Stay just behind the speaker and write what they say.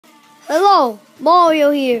Hello,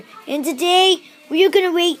 Mario here, and today we are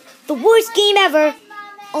going to rate the worst game ever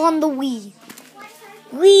on the Wii.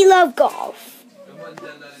 We love golf.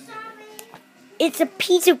 It's a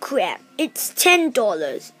piece of crap. It's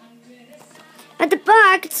 $10. At the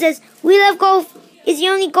back it says, We Love Golf is the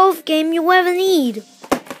only golf game you'll ever need.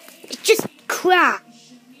 It's just crap.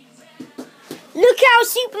 Look how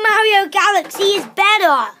Super Mario Galaxy is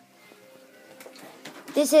better.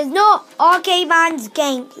 This is not Arcade Man's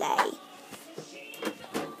gameplay.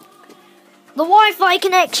 The Wi-Fi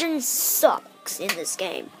connection sucks in this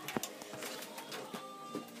game.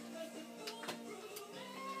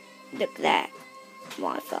 Look at that.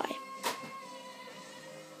 Wi-Fi.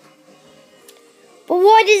 But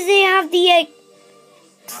why does it have the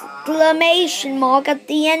exclamation mark at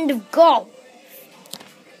the end of golf?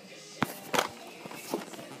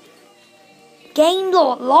 Game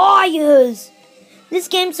lot liars! This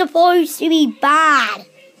game's supposed to be bad.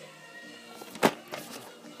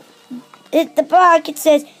 At the back it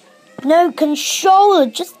says, no controller,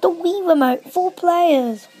 just the Wii remote, 4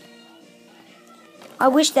 players. I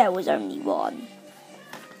wish there was only one.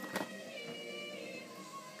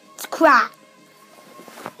 It's crap.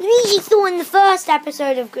 Luigi saw in the first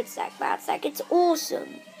episode of Good Sack, Bad Sack. It's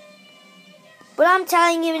awesome. But I'm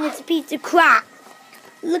telling you, it's a piece of crap.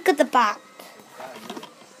 Look at the back.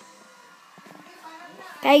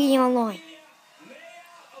 Peggy Online.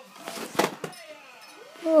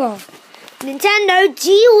 Oh. Nintendo,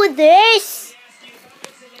 deal with this.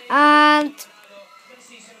 And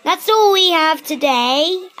that's all we have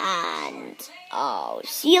today. And I'll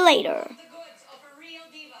see you later.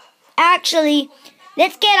 Actually,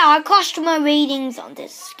 let's get our customer ratings on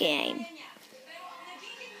this game.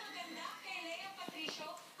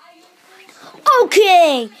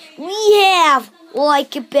 Okay, we have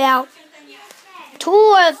like about 2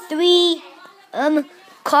 or 3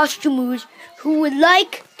 customers who would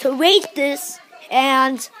like to rate this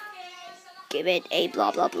and give it a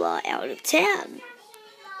blah blah blah out of 10.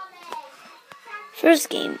 First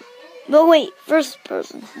game. No wait, first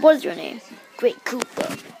person. What's your name? Great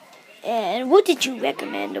Cooper. And what did you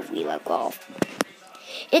recommend of We Love Golf?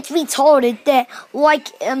 It's retarded that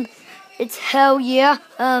it's hell yeah,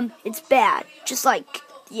 it's bad. Just like,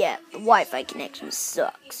 yeah, the Wi-Fi connection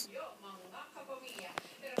sucks.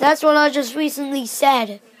 That's what I just recently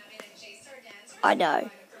said. I know.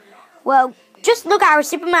 Well, just look at our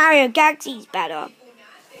Super Mario Galaxy's better.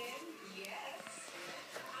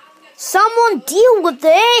 Someone deal with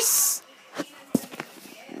this!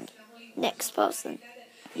 Next person.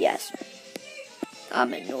 Yes.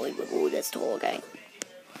 I'm annoyed with all this talking.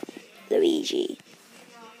 Luigi.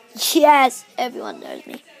 Yes, everyone knows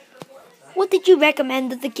me. What did you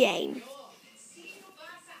recommend of the game?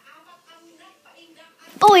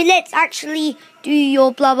 Oh, let's actually do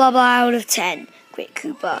your blah blah blah out of 10. Great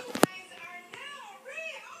Cooper.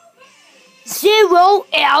 0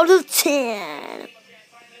 out of 10.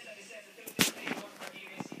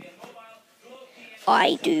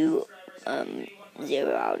 I do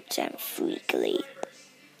 0 out of 10 freakily.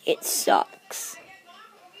 It sucks.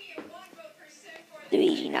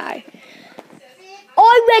 Luigi, no.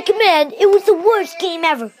 I recommend it was the worst game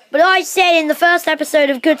ever. But I said in the first episode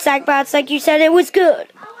of Good Sack, Bad Sack, you said it was good.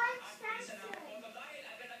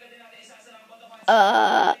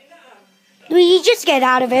 Luigi, just get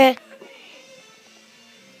out of here.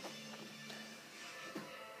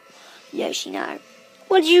 Yoshi, no.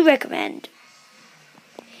 What did you recommend?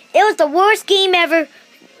 It was the worst game ever.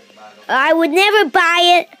 I would never buy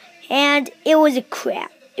it. And it was a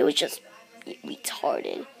crap. It was just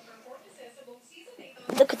retarded.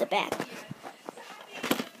 Look at the back.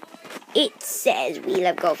 It says We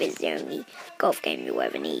Love Golf is the only golf game you'll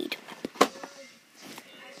ever need.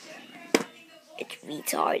 It's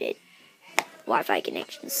retarded. Wi-Fi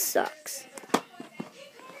connection sucks.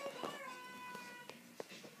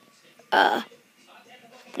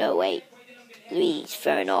 No wait. Luigi's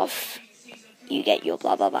thrown off. You get your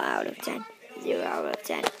blah blah blah out of 10. 0 out of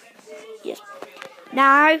 10. Yes.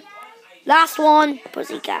 Now, last one,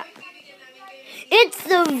 Pussycat. It's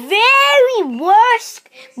the very worst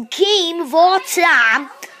game of all time.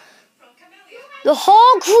 The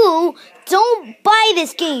whole crew don't buy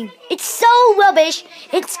this game. It's so rubbish.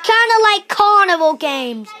 It's kind of like carnival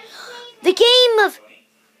games. The game of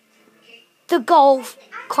the golf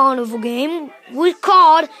carnival game was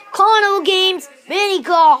called Carnival Games Mini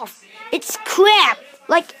Golf. It's crap.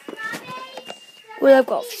 Like, We Love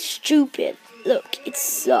Golf. Stupid. Look, it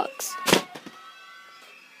sucks.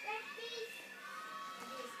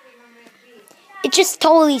 It just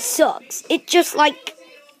totally sucks. It just like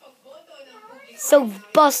so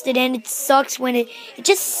busted, and it sucks when it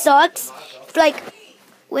just sucks. It's like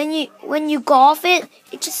when you go off it,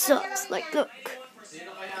 it just sucks. Like look,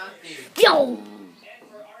 yo,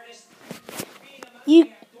 you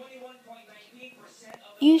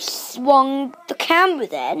swung the camera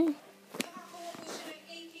then.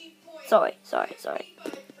 Sorry.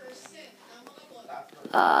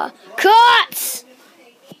 Cut!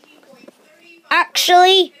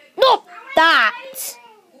 Actually, not that.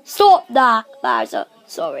 Stop that, Bowser.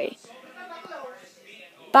 Sorry.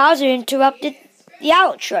 Bowser interrupted the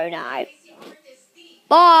outro now.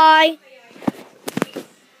 Bye.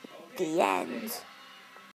 The end.